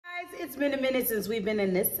It's been a minute since we've been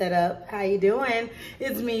in this setup. How you doing?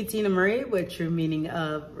 It's me, Tina Marie, with True Meaning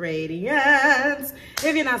of Radiance.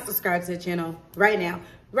 If you're not subscribed to the channel right now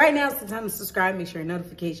is the time to subscribe. Make sure your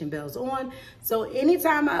notification bell's on. So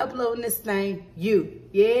anytime I upload this thing, you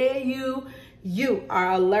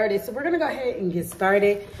are alerted. So we're gonna go ahead and get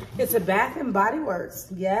started. It's a Bath and Body Works.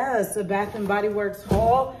 Yes, a Bath and Body Works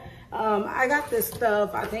haul. I got this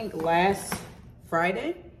stuff, I think last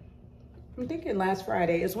Friday. I'm thinking last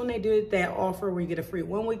Friday is when they did that offer where you get a free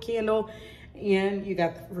 1 week candle and you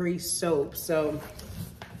got the free soap. So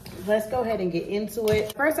let's go ahead and get into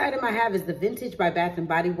it. First item I have is the Vintage by Bath and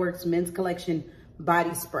Body Works Men's Collection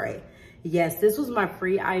Body Spray. Yes, this was my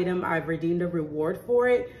free item. I've redeemed a reward for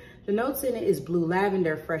it. The notes in it is blue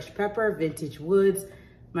lavender, fresh pepper, vintage woods.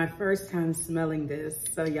 My first time smelling this.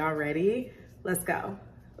 So y'all ready? Let's go.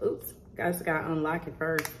 Oops, guys, gotta unlock it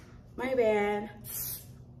first. My bad.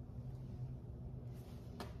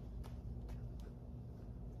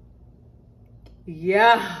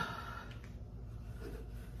 Yeah.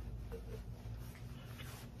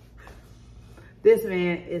 This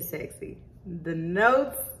man is sexy. The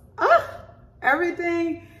notes,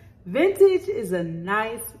 everything. Vintage is a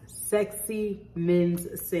nice, sexy men's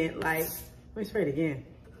scent. Like, let me spray it again.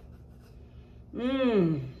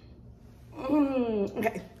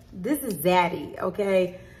 Okay, this is daddy,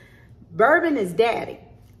 okay? Bourbon is daddy.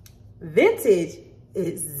 Vintage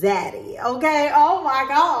is zaddy, okay? Oh my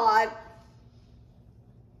God.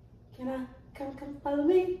 Can I come follow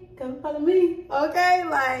me? Come follow me. Okay,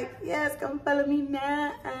 like, yes, come follow me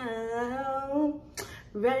now.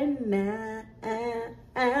 Right now.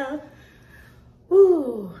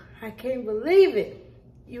 Ooh, I can't believe it.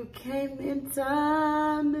 You came in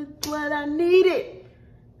time. It's what I needed.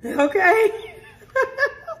 Okay?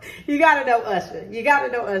 You gotta know Usher. You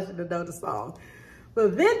gotta know Usher to know the song.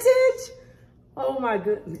 But vintage, oh my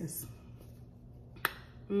goodness.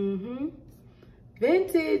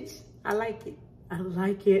 Vintage, I like it. I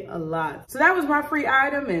like it a lot. So that was my free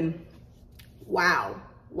item, and wow.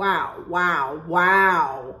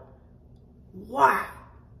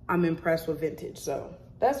 I'm impressed with vintage. So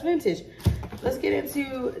that's vintage. Let's get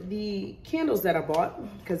into the candles that I bought,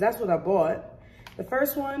 because that's what I bought. The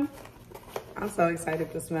first one, I'm so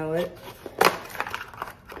excited to smell it.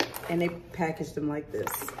 And they packaged them like this.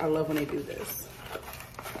 I love when they do this.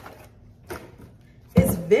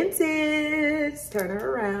 It's vintage. Turn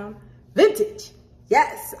her around. Vintage.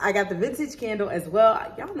 Yes, I got the vintage candle as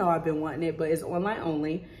well. Y'all know I've been wanting it, but it's online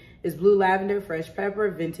only. It's blue lavender, fresh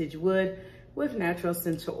pepper, vintage wood with natural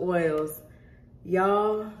essential oils.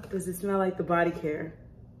 Y'all, does it smell like the BODYCARE?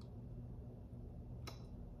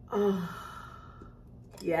 Oh,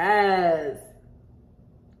 yes.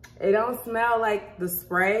 It don't smell like the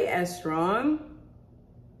spray as strong,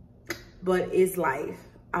 but it's life.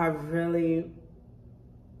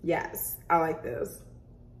 Yes, I like this.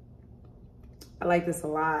 I like this a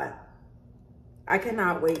lot. I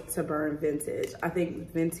cannot wait to burn vintage. I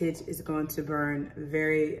think vintage is going to burn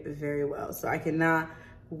very, very well. So I cannot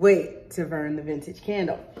wait to burn the vintage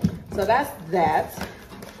candle. So that's that.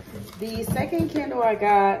 The second candle I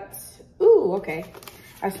got, ooh, okay.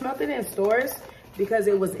 I smelled it in stores because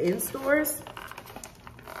it was in stores,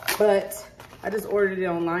 but I just ordered it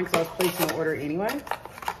online because I was placing an order anyway.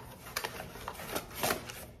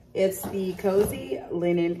 It's the Cozy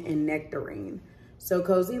Linen and Nectarine. So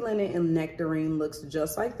Cozy Linen and Nectarine looks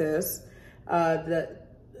just like this. Can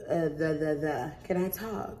I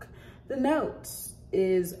talk? The notes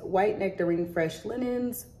is white nectarine, fresh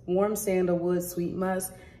linens, warm sandalwood, sweet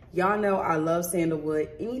musk. Y'all know I love sandalwood.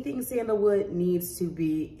 Anything sandalwood needs to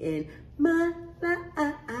be in my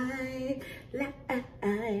life,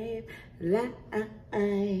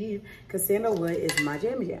 because sandalwood is my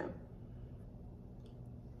jam.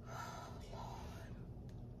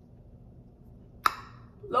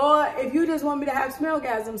 Lord, if you just want me to have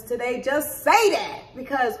smellgasms today, just say that,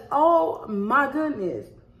 because oh my goodness.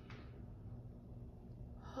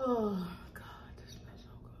 Oh God, this smells so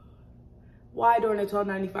good. Why during the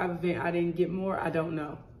 $12.95 event I didn't get more, I don't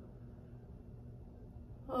know.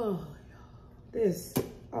 Oh, this,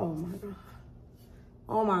 oh my God.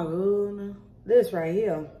 Oh my goodness. This right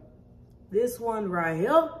here, this one right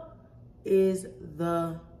here is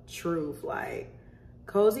the truth. Like,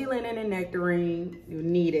 Cozy Linen and Nectarine, you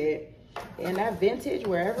need it. And that vintage,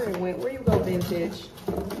 wherever it went, where you go vintage,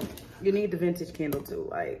 you need the vintage candle too.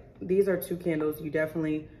 Like, these are two candles you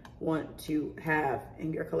definitely want to have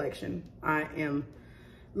in your collection. I am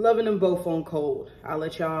loving them both on cold. I'll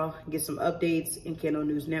let y'all get some updates in Candle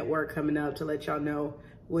News Network coming up to let y'all know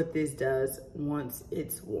what this does once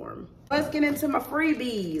it's warm. Let's get into my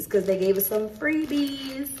freebies, because they gave us some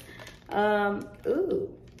freebies. Ooh,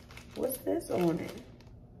 what's this on it?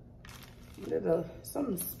 Did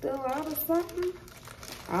something spill out or something?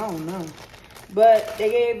 I don't know. But they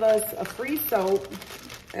gave us a free soap.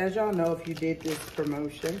 As y'all know, if you did this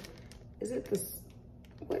promotion. Is it this?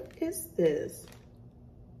 What is this?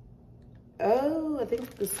 Oh, I think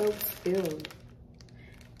the soap spilled.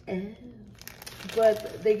 Oh.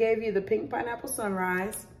 But they gave you the pink pineapple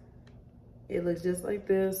sunrise. It looks just like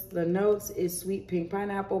this. The notes is sweet pink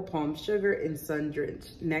pineapple, palm sugar, and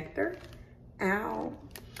sun-drenched nectar. Ow.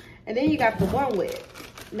 And then you got the one wick.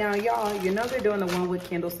 Now, y'all, you know they're doing the one wick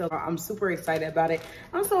candle sale. I'm super excited about it.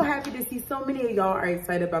 I'm so happy to see so many of y'all are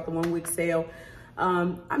excited about the one wick sale.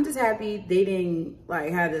 I'm just happy they didn't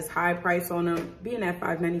like have this high price on them, being at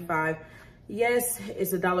 $5.95. Yes,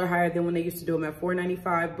 it's $1 higher than when they used to do them at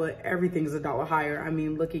 $4.95, but everything's $1 higher. I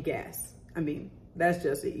mean, look at gas. I mean, that's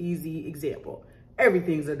just an easy example.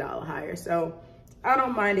 Everything's $1 higher. So I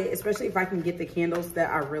don't mind it, especially if I can get the candles that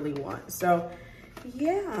I really want. So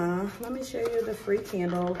yeah, let me show you the free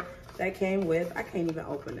candle that came with. I can't even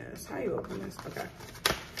open this. How you open this? Okay,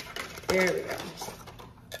 there we go.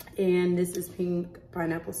 And this is pink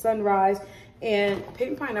pineapple sunrise. And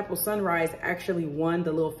pink pineapple sunrise actually won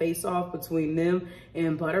the little face off between them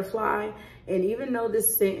and butterfly. And even though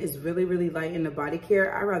this scent is really, really light in the body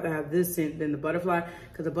care, I'd rather have this scent than the butterfly,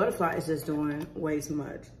 because the butterfly is just doing way too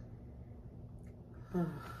much. Oh.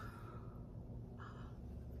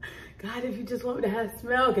 God, if you just want me to have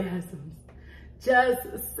smell gasms, just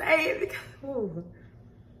say it. Because, ooh.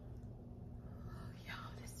 Yo,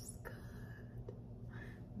 this is good.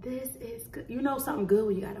 This is good. You know something good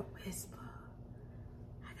when you gotta whisper.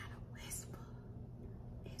 I gotta whisper.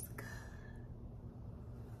 It's good.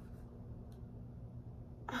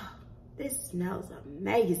 Oh, this smells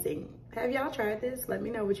amazing. Have y'all tried this? Let me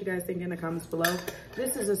know what you guys think in the comments below.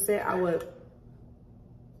 This is a set I'll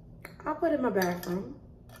put in my bathroom.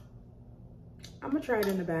 I'm gonna try it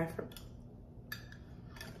in the bathroom.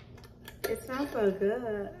 It smells so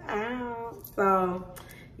good. Ow. So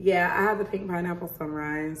yeah, I have the pink pineapple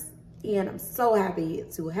sunrise and I'm so happy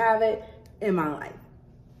to have it in my life.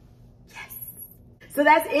 Yes. So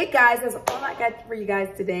that's it, guys. That's all I got for you guys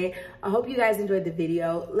today. I hope you guys enjoyed the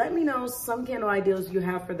video. Let me know some candle ideas you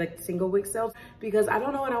have for the single wick sales, because I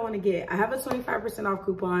don't know what I want to get. I have a 25% off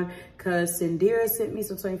coupon because Sindira sent me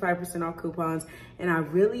some 25% off coupons, and I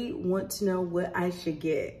really want to know what I should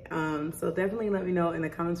get. So definitely let me know in the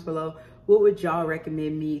comments below. What would y'all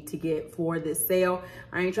recommend me to get for this sale?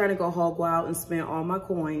 I ain't trying to go hog wild and spend all my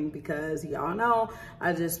coin, because y'all know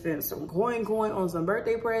I just spent some coin on some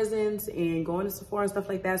birthday presents and going to Sephora and stuff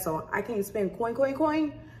like that. So I can't spend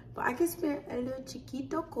coin, but I can spend a little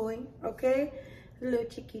chiquito coin, okay? A little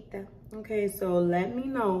chiquita. Okay, so let me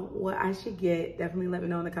know what I should get. Definitely let me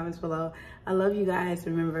know in the comments below. I love you guys.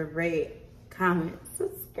 Remember, rate, comment,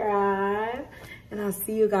 subscribe, and I'll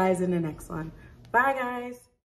see you guys in the next one. Bye, guys.